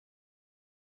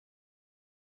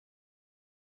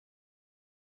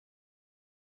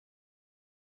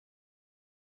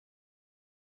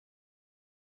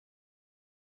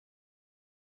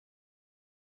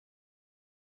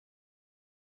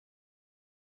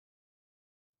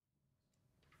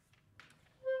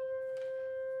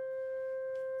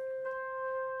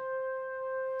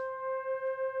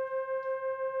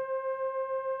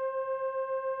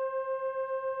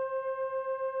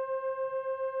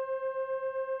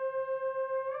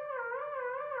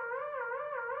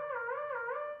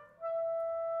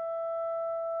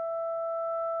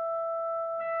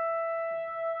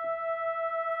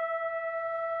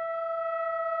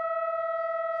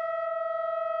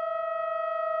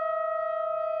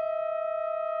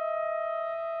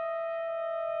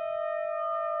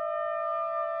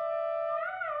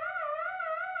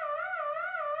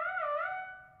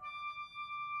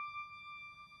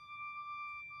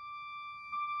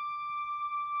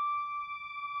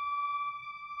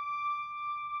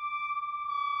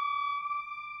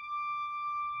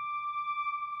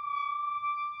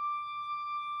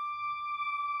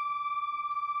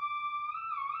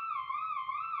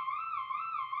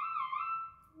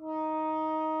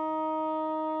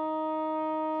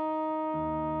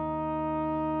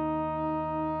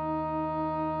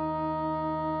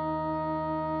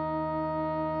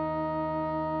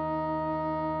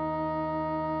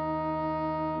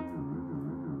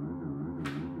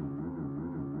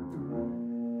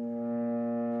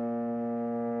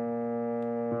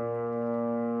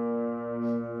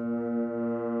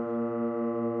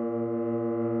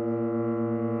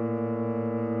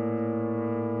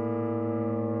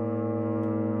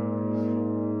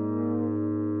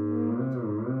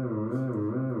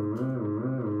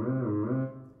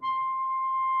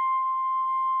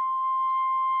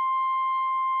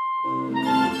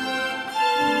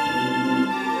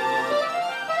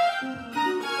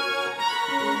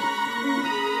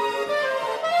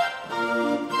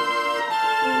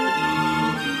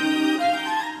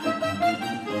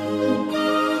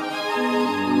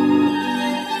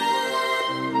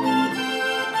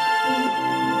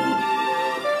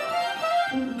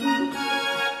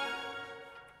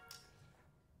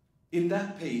In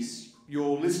that piece,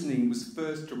 your listening was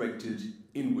first directed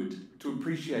inward to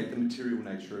appreciate the material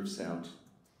nature of sound.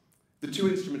 The two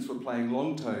instruments were playing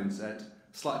long tones at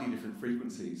slightly different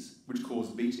frequencies, which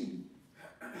caused beating.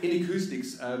 In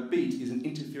acoustics, a beat is an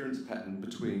interference pattern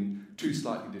between two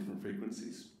slightly different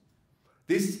frequencies.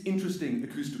 This interesting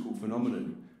acoustical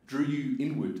phenomenon drew you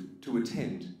inward to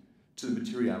attend to the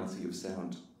materiality of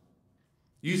sound.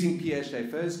 Using Pierre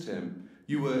Schaeffer's term,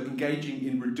 you were engaging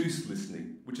in reduced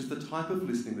listening, which is the type of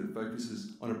listening that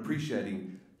focuses on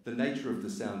appreciating the nature of the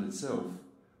sound itself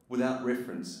without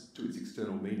reference to its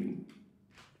external meaning.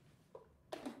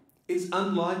 It's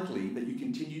unlikely that you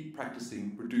continued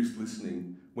practicing reduced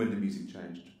listening when the music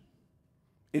changed.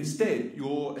 Instead,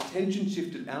 your attention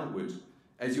shifted outward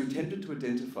as you attempted to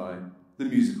identify the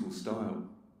musical style.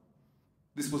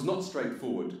 This was not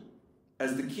straightforward,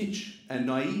 as the kitsch and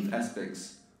naive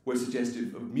aspects were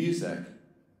suggestive of Muzak,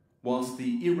 whilst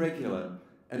the irregular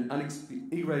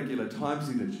time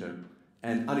signature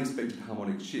and unexpected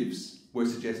harmonic shifts were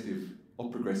suggestive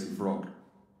of progressive rock.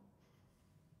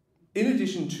 In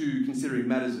addition to considering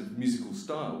matters of musical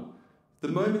style, the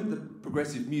moment that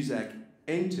progressive Muzak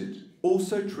entered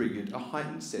also triggered a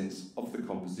heightened sense of the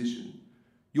composition.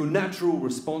 Your natural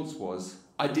response was,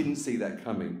 I didn't see that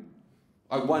coming.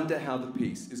 I wonder how the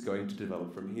piece is going to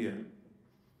develop from here.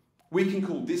 We can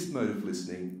call this mode of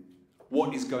listening,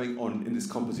 what is going on in this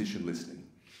composition listening.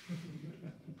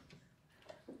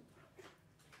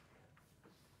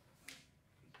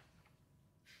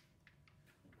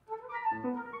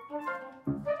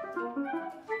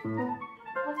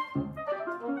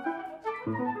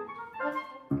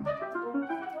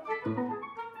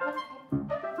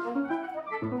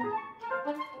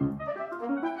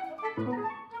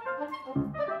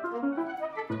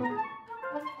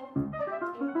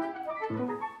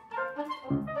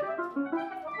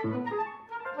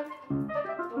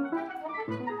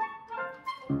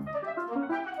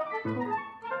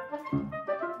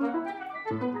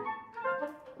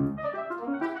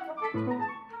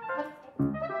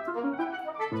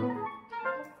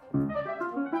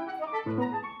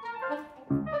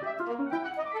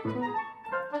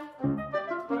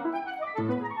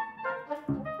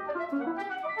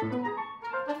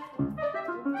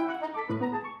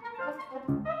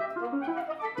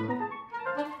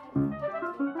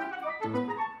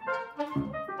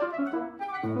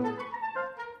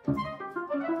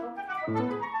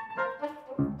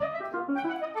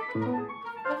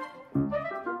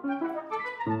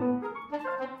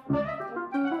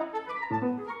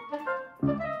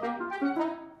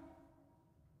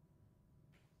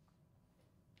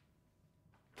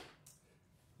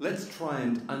 Let's try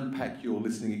and unpack your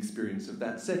listening experience of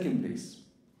that second piece.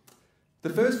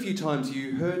 The first few times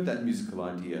you heard that musical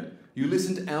idea, you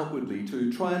listened outwardly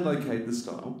to try and locate the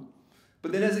style,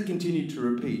 but then as it continued to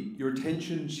repeat, your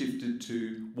attention shifted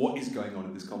to what is going on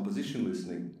in this composition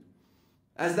listening.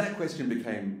 As that question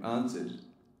became answered,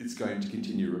 it's going to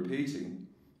continue repeating.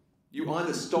 You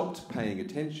either stopped paying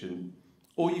attention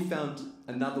or you found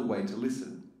another way to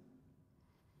listen.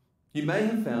 You may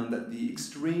have found that the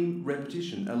extreme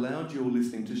repetition allowed your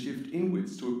listening to shift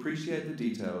inwards to appreciate the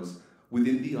details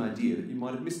within the idea that you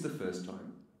might have missed the first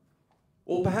time.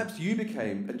 Or perhaps you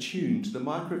became attuned to the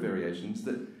micro-variations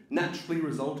that naturally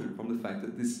resulted from the fact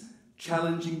that this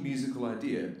challenging musical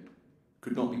idea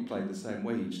could not be played the same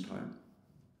way each time.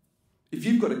 If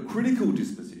you've got a critical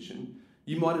disposition,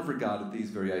 you might have regarded these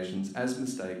variations as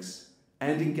mistakes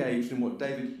and engaged in what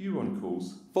David Huron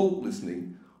calls fault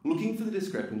listening, looking for the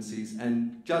discrepancies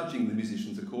and judging the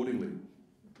musicians accordingly.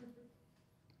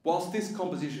 Whilst this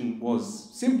composition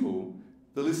was simple,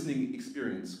 the listening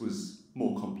experience was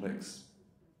more complex.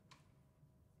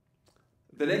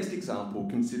 The next example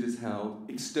considers how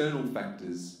external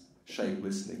factors shape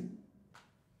listening.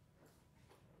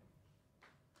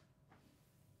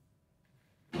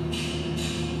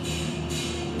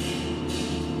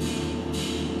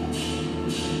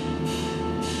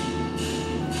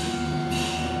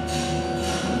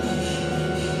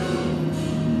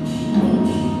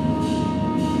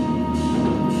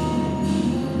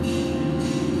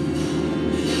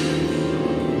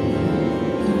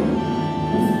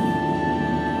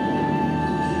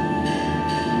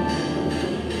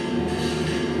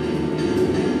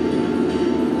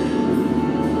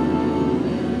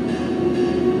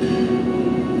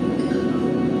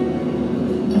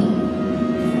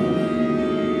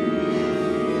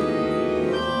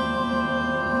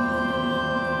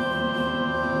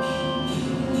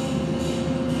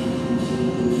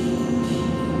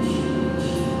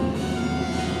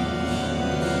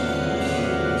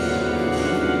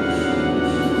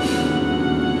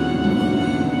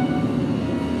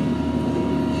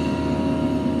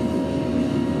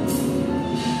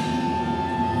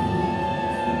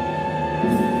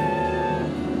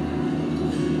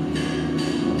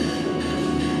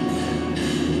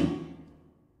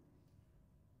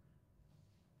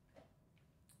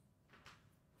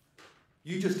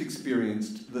 You just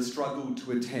experienced the struggle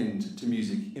to attend to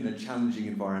music in a challenging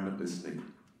environment listening.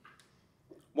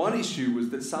 One issue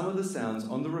was that some of the sounds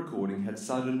on the recording had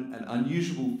sudden and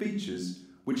unusual features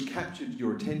which captured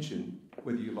your attention,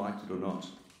 whether you liked it or not.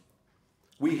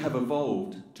 We have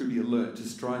evolved to be alert to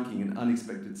striking and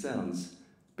unexpected sounds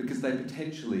because they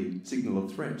potentially signal a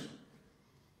threat.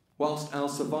 Whilst our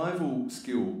survival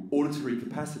skill, auditory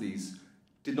capacities,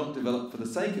 did not develop for the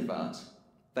sake of art,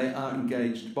 they are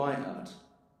engaged by art.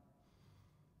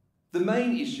 The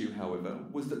main issue, however,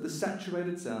 was that the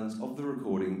saturated sounds of the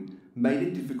recording made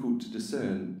it difficult to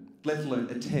discern, let alone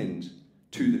attend,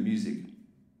 to the music.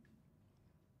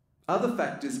 Other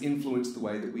factors influenced the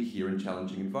way that we hear in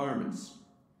challenging environments.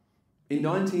 In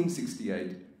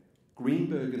 1968,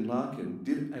 Greenberg and Larkin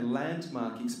did a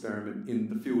landmark experiment in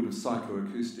the field of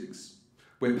psychoacoustics,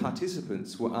 where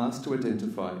participants were asked to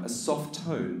identify a soft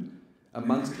tone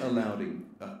amongst a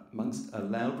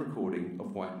loud recording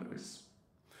of white noise.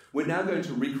 We're now going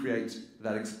to recreate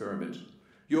that experiment.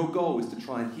 Your goal is to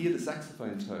try and hear the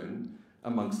saxophone tone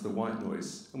amongst the white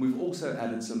noise, and we've also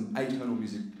added some atonal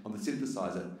music on the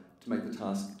synthesizer to make the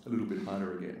task a little bit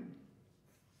harder again.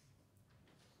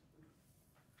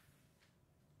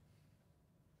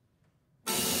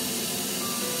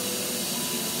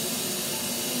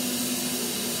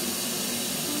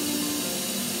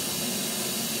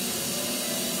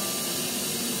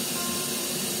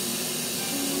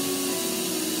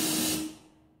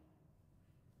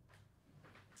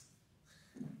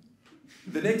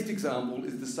 The next example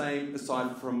is the same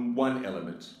aside from one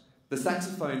element. The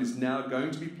saxophone is now going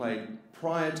to be played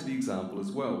prior to the example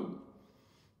as well.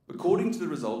 According to the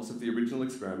results of the original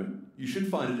experiment, you should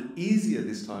find it easier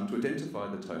this time to identify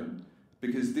the tone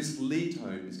because this lead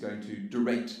tone is going to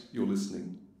direct your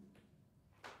listening.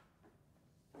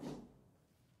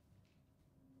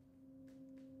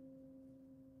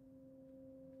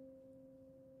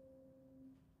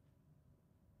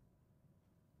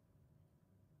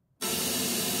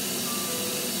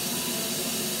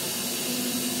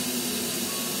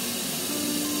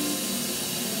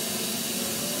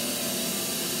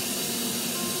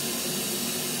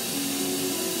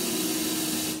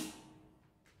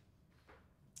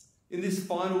 In this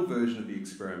final version of the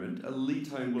experiment, a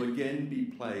lead tone will again be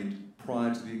played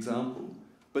prior to the example,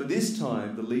 but this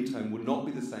time the lead tone will not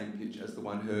be the same pitch as the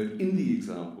one heard in the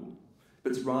example,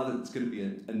 but rather it's going to be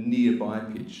a nearby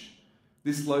pitch.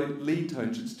 This lead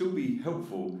tone should still be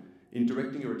helpful in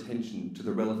directing your attention to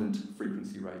the relevant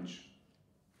frequency range.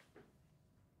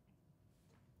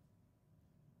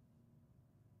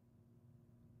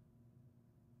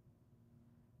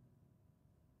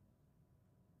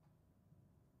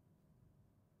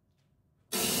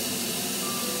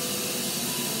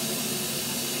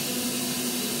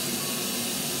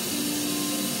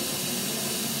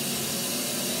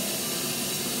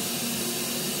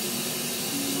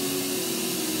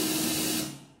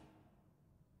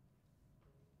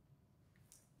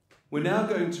 We're now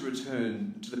going to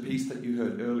return to the piece that you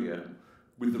heard earlier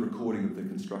with the recording of the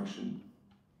construction.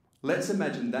 Let's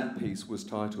imagine that piece was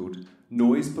titled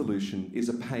 "Noise Pollution is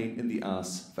a Pain in the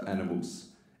Arse for Animals"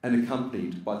 and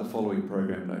accompanied by the following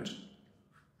program note.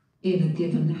 In a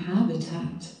given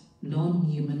habitat,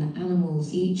 non-human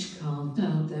animals each carved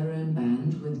out their own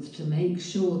bandwidth to make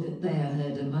sure that they are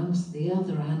heard amongst the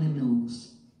other animals.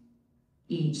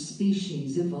 Each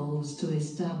species evolves to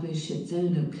establish its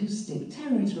own acoustic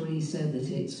territory so that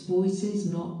its voice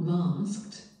is not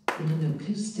masked, in an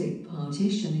acoustic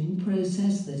partitioning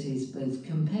process that is both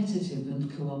competitive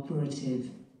and cooperative.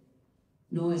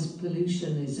 Noise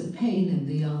pollution is a pain in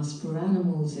the arse for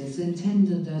animals is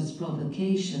intended as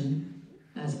provocation,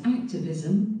 as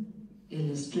activism,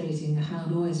 illustrating how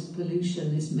noise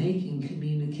pollution is making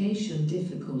communication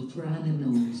difficult for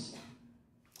animals.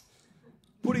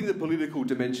 Putting the political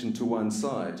dimension to one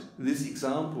side, this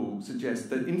example suggests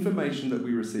that information that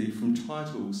we receive from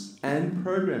titles and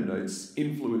program notes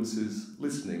influences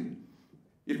listening.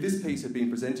 If this piece had been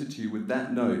presented to you with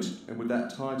that note and with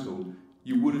that title,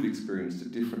 you would have experienced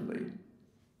it differently.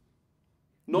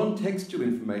 Non-textual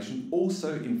information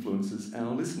also influences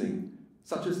our listening,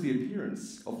 such as the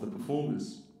appearance of the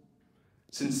performers.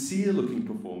 Sincere-looking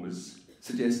performers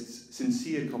suggests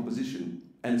sincere composition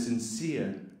and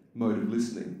sincere mode of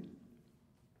listening.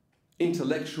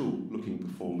 Intellectual-looking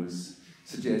performers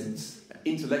suggests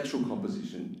intellectual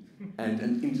composition and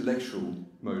an intellectual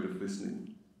mode of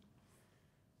listening.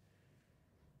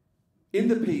 In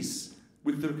the piece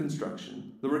with the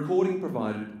construction, the recording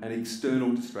provided an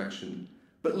external distraction,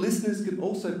 but listeners can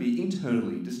also be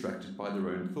internally distracted by their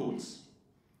own thoughts.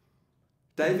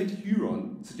 David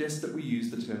Huron suggests that we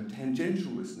use the term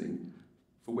tangential listening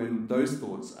for when those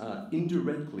thoughts are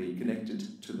indirectly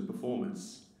connected to the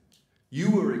performance.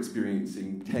 You were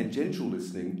experiencing tangential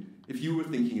listening if you were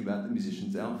thinking about the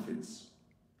musicians' outfits.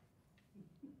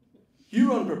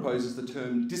 Huron proposes the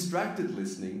term distracted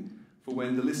listening for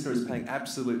when the listener is paying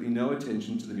absolutely no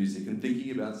attention to the music and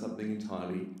thinking about something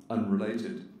entirely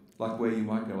unrelated, like where you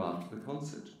might go after the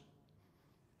concert.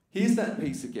 Here's that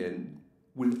piece again,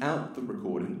 without the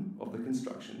recording of the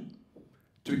construction.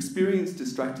 To experience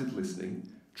distracted listening,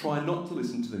 try not to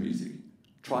listen to the music.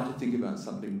 Try to think about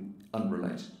something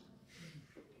unrelated.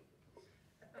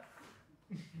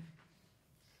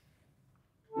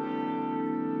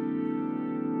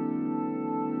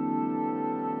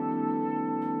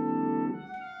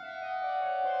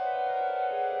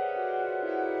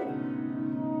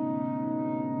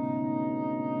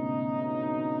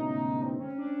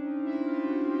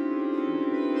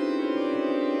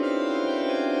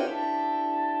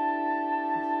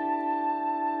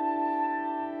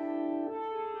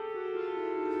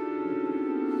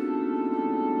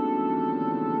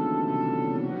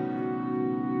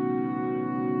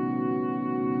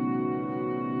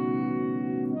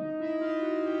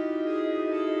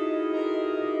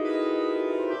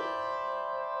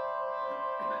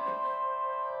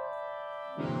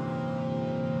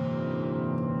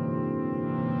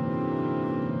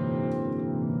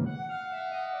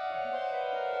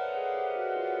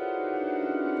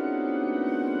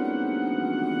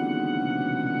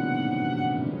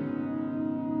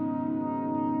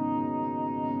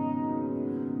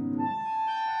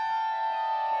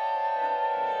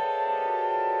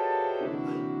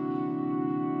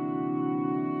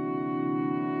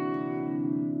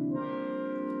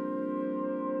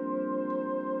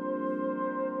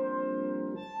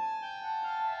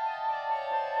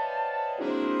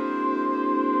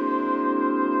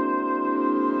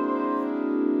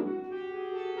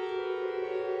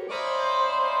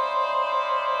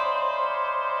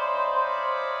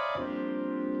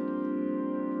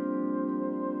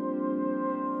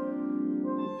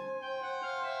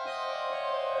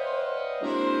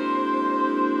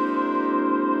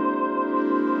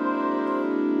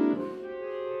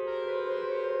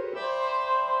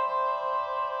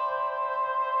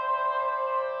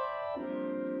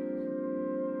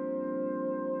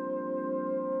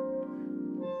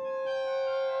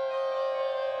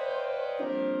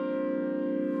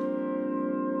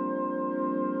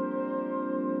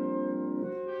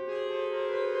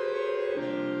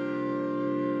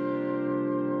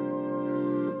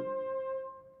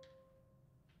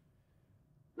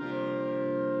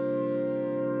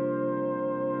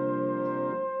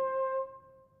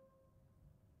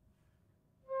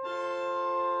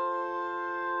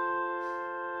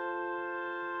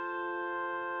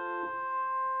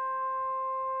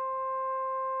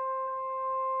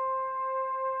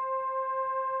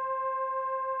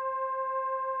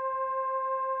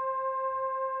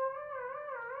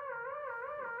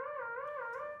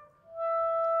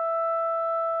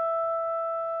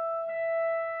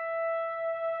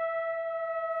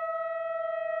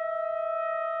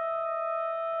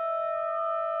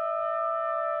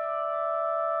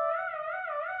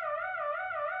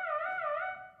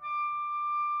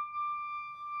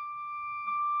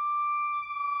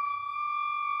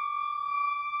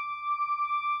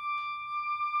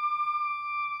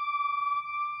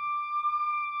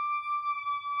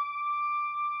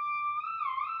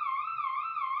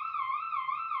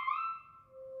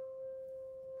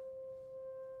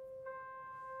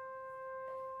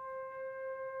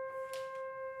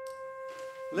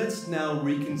 Let's now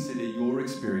reconsider your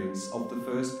experience of the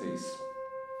first piece.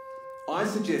 I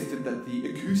suggested that the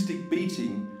acoustic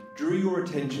beating drew your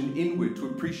attention inward to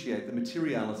appreciate the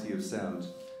materiality of sound.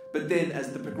 But then,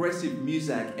 as the progressive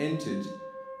muzak entered,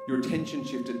 your attention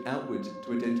shifted outward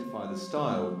to identify the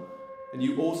style, and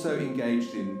you also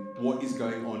engaged in what is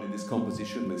going on in this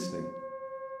composition listening.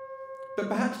 But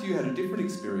perhaps you had a different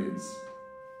experience.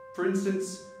 For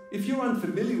instance, if you're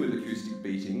unfamiliar with acoustic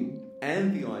beating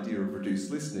and the idea of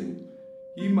reduced listening,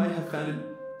 you may have found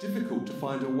it difficult to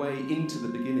find a way into the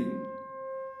beginning.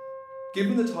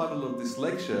 Given the title of this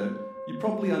lecture, you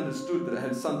probably understood that it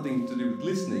had something to do with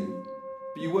listening,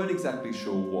 but you weren't exactly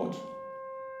sure what.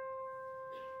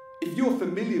 If you're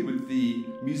familiar with the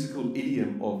musical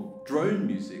idiom of drone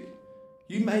music,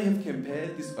 you may have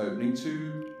compared this opening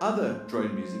to other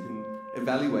drone music and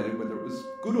evaluated whether it was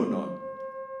good or not.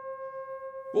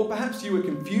 Or perhaps you were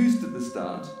confused at the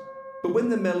start, but when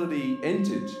the melody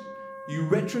entered, you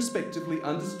retrospectively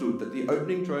understood that the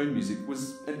opening drone music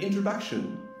was an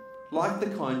introduction, like the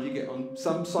kind you get on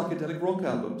some psychedelic rock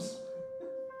albums.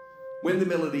 When the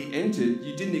melody entered,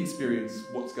 you didn't experience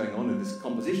what's going on in this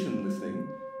composition listening.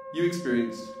 You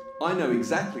experienced, I know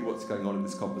exactly what's going on in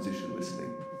this composition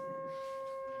listening.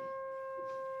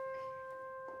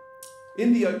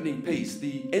 In the opening piece,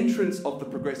 the entrance of the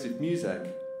progressive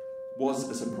music was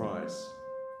a surprise.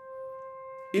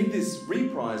 In this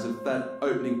reprise of that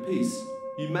opening piece,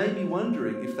 you may be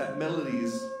wondering if that melody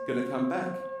is going to come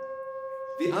back.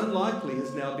 The unlikely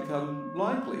has now become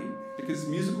likely because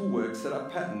musical works set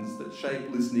up patterns that shape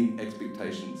listening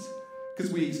expectations,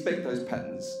 because we expect those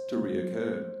patterns to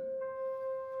reoccur.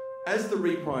 As the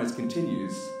reprise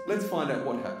continues, let's find out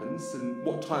what happens and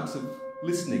what types of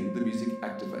listening the music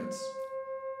activates.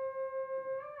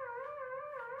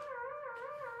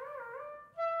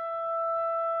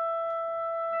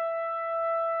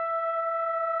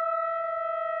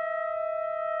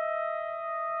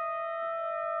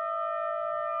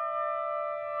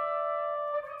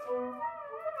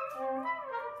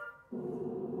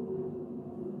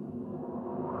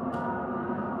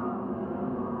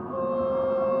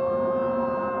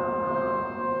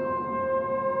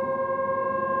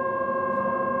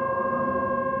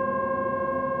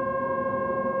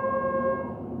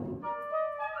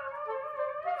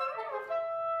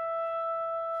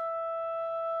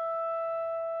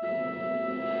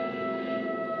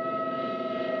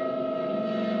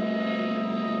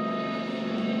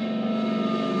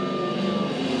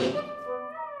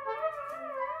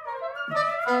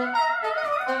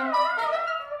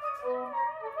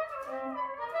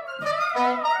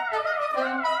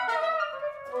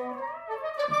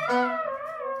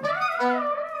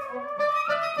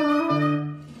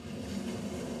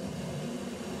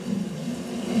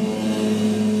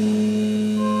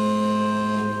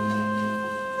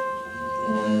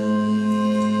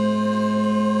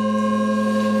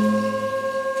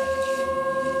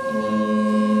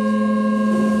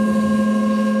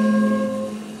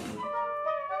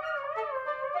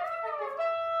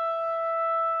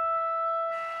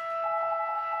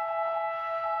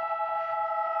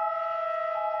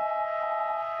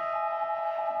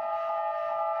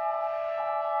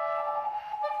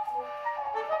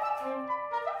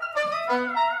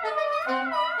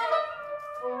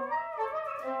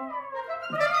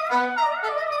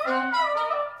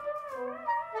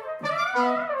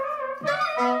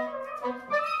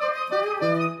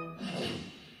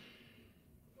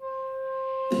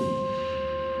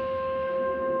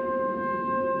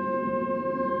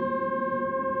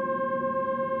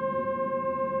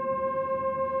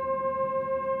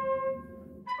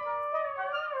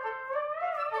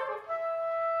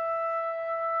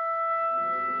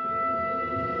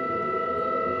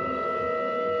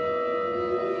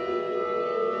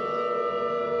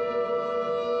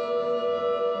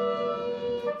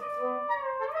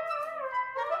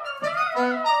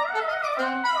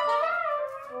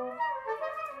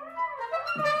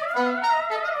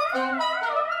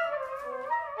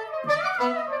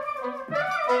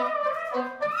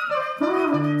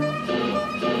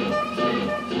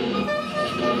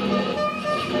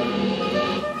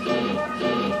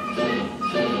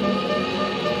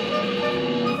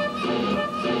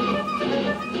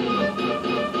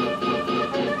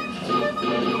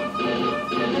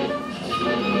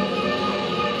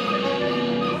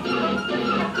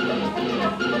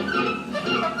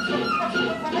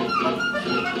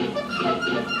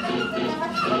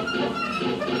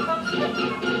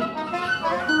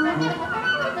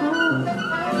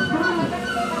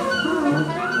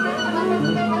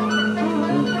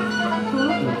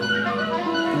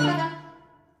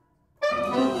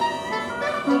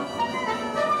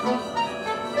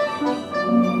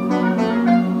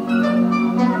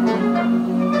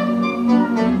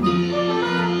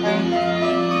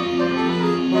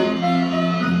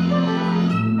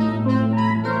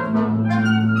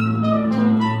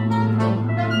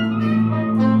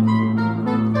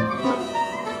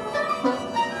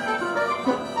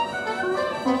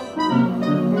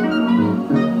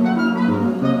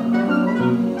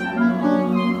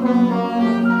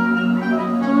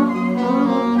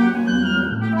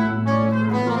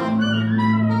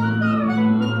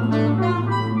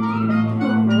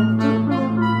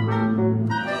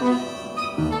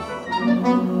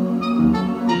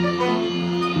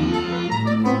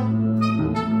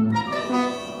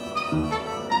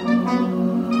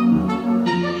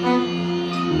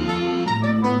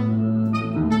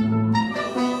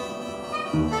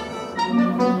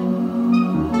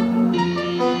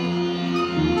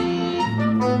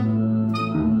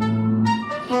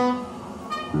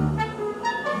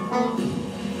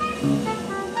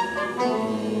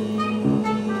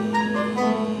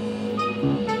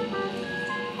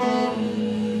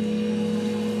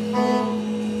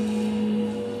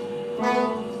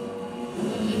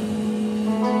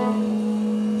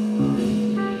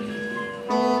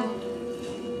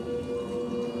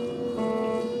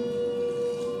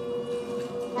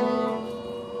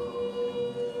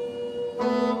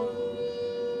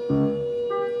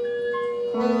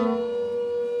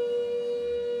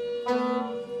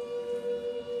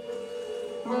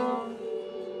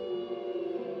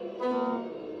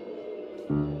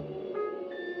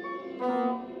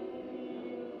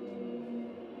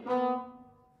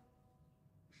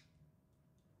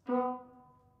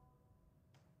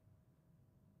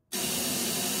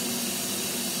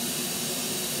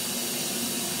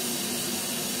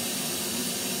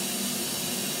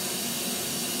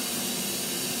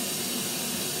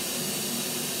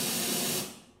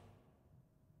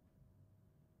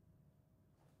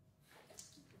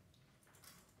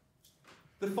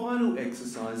 The final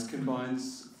exercise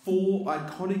combines 4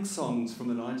 iconic songs from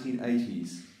the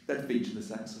 1980s that feature the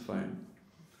saxophone.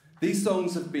 These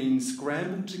songs have been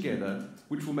scrambled together,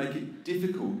 which will make it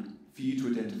difficult for you to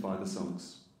identify the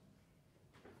songs.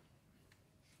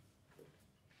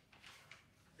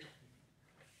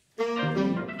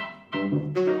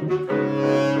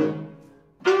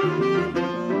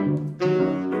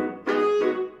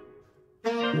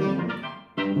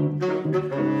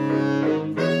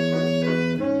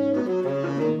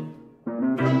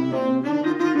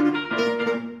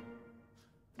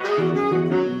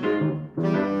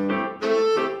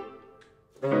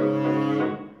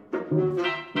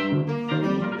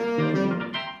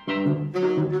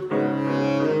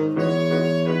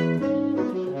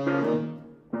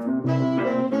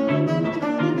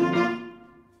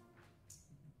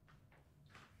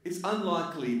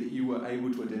 Unlikely that you were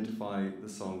able to identify the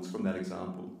songs from that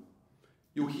example.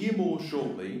 You'll hear more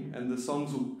shortly, and the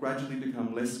songs will gradually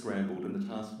become less scrambled and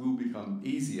the task will become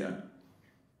easier.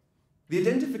 The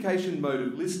identification mode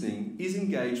of listening is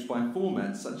engaged by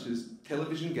formats such as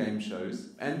television game shows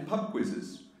and pub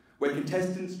quizzes, where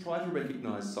contestants try to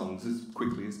recognise songs as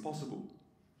quickly as possible.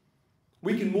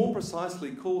 We can more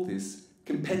precisely call this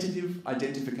competitive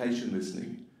identification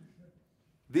listening.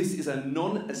 This is a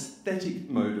non-aesthetic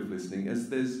mode of listening, as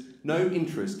there's no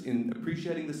interest in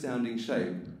appreciating the sounding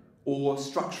shape or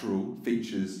structural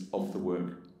features of the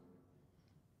work.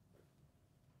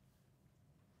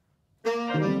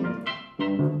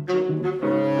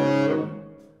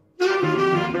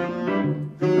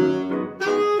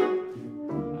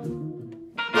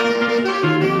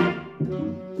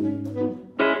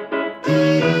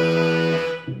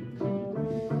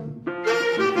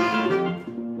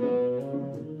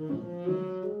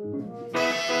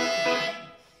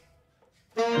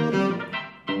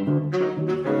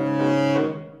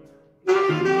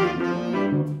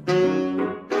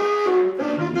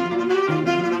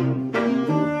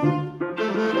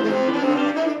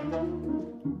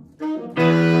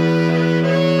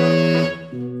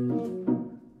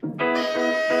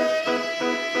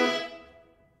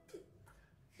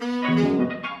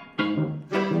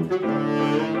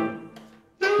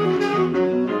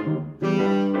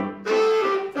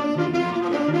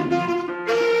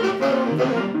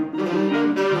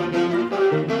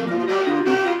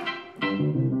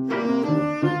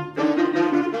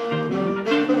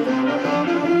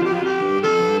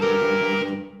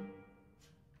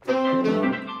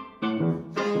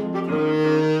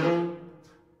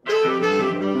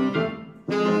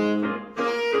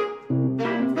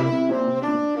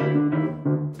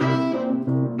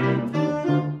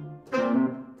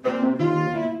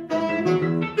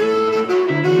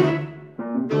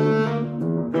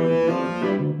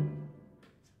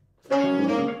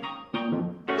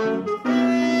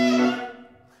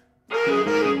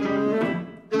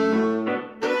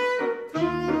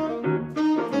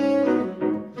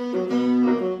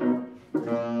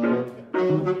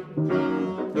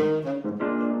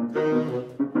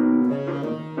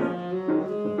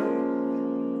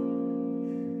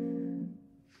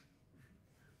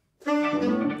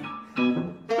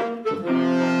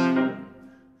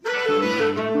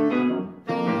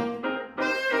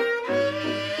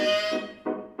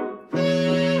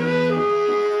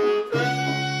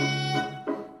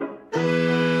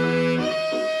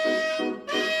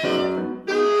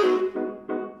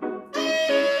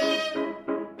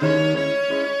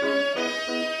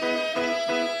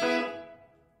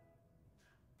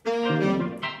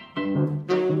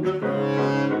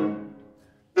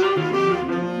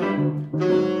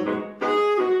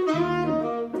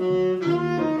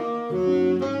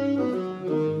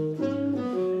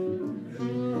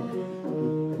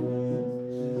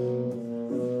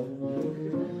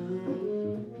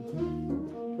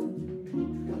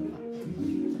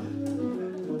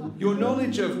 Your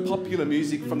knowledge of popular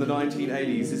music from the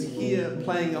 1980s is here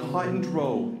playing a heightened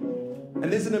role.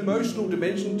 And there's an emotional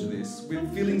dimension to this,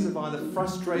 with feelings of either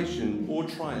frustration or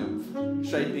triumph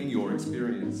shaping your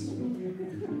experience.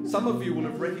 Some of you will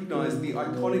have recognised the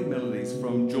iconic melodies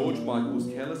from George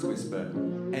Michael's Careless Whisper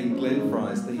and Glenn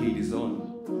Fry's The Heat Is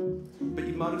On. But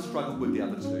you might have struggled with the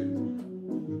other two.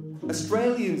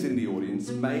 Australians in the audience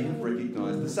may have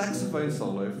recognised the saxophone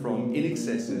solo from In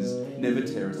Excess's Never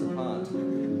Tear Us Apart,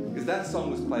 because that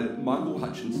song was played at Michael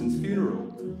Hutchinson's funeral.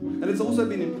 And it's also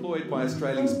been employed by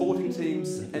Australian sporting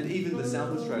teams and even the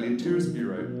South Australian Tourist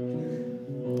Bureau.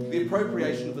 The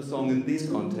appropriation of the song in these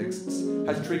contexts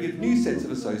has triggered new sets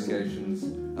of associations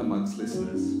amongst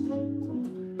listeners.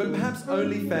 But perhaps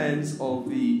only fans of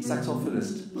the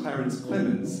saxophonist Clarence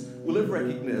Clemens will have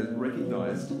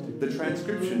recognised the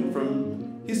transcription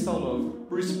from his solo of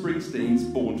Bruce Springsteen's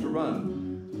Born to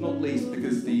Run, not least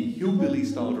because the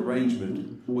hillbilly-styled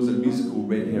arrangement was a musical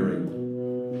red herring.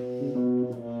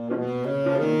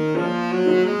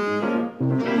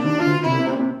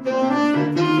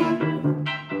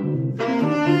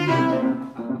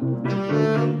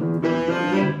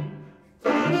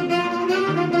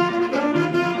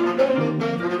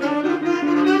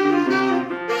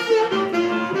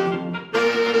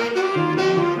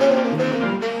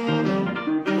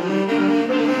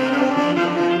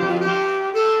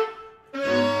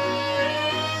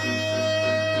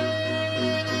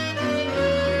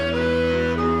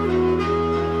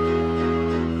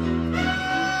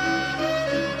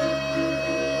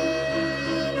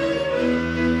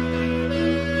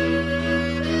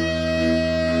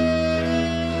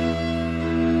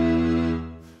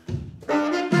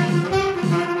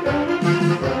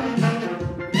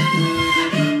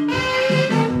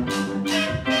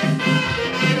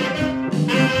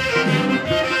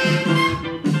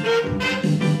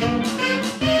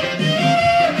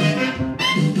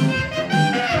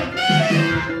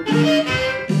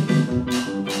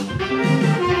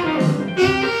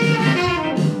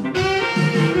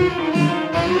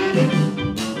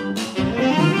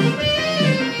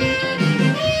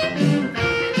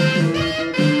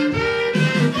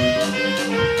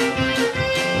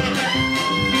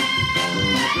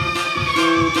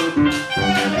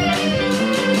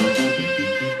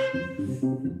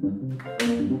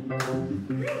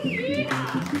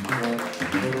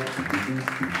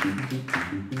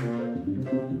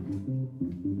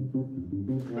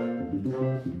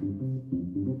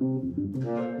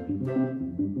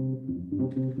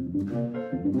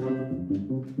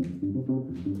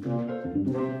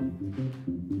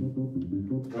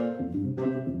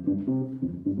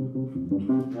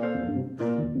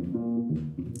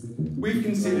 We've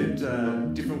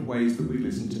considered different ways that we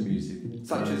listen to music,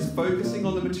 such as focusing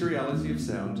on the materiality of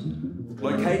sound,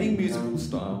 locating musical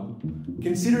style,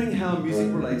 considering how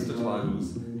music relates to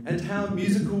titles, and how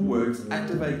musical works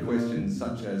activate questions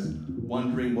such as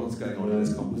wondering what's going on in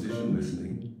this composition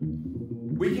listening.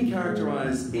 We can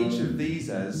characterise each of these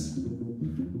as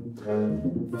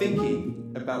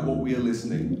thinking about what we are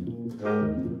listening.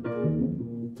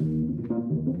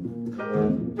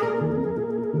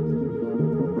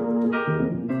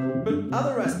 But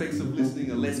other aspects of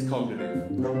listening are less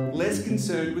cognitive, less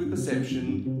concerned with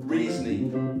perception,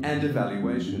 reasoning, and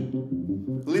evaluation.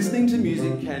 Listening to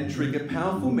music can trigger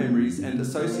powerful memories and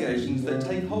associations that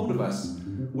take hold of us,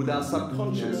 with our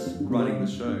subconscious running the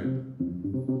show.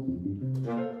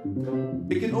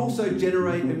 It can also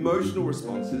generate emotional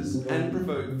responses and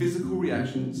provoke physical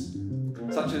reactions,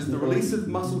 such as the release of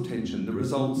muscle tension that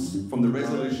results from the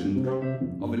resolution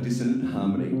of a dissonant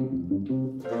harmony.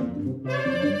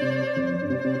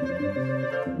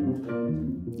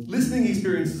 Listening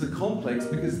experiences are complex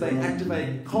because they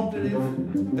activate cognitive,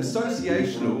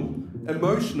 associational,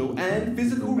 emotional, and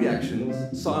physical reactions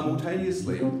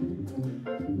simultaneously.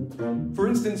 For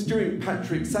instance, during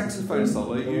Patrick's saxophone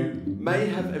solo, you may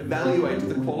have evaluated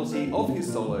the quality of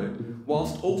his solo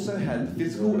whilst also had the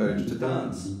physical urge to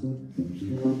dance.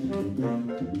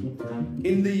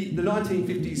 In the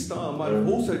 1950s style might have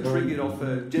also triggered off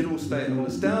a general state of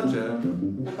nostalgia,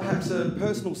 or perhaps a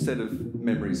personal set of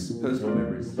memories, personal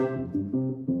memories.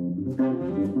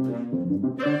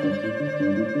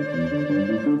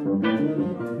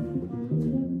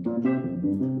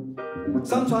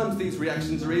 Sometimes these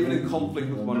reactions are even in conflict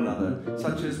with one another,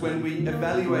 such as when we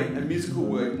evaluate a musical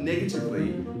work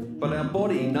negatively, but our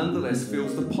body nonetheless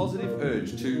feels the positive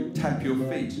urge to tap your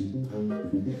feet.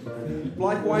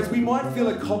 Likewise, we might feel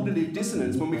a cognitive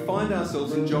dissonance when we find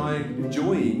ourselves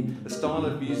enjoying a style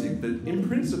of music that, in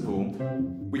principle,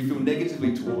 we feel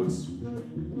negatively towards.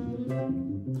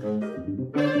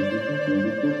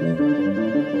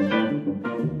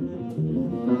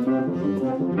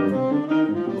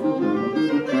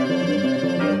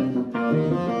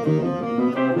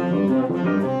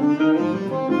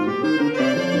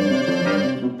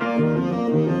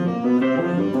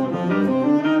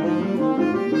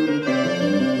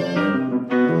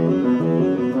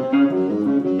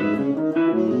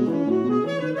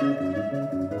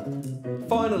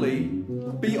 Finally,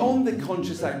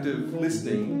 conscious act of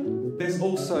listening, there's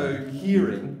also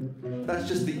hearing. That's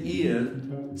just the ear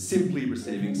simply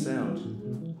receiving sound.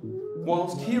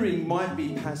 Whilst hearing might be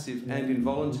passive and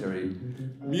involuntary,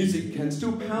 music can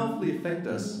still powerfully affect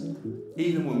us,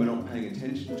 even when we're not paying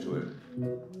attention to it.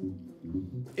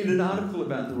 In an article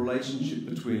about the relationship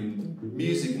between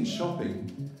music and shopping,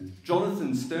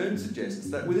 Jonathan Stern suggests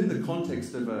that within the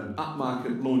context of an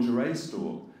upmarket lingerie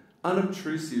store,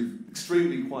 unobtrusive,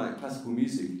 extremely quiet classical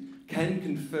music can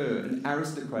confer an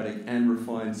aristocratic and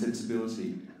refined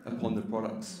sensibility upon the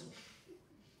products.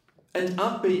 And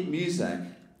upbeat music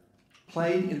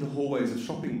played in the hallways of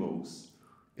shopping malls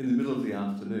in the middle of the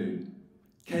afternoon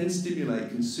can stimulate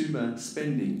consumer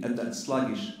spending at that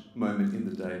sluggish moment in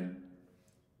the day.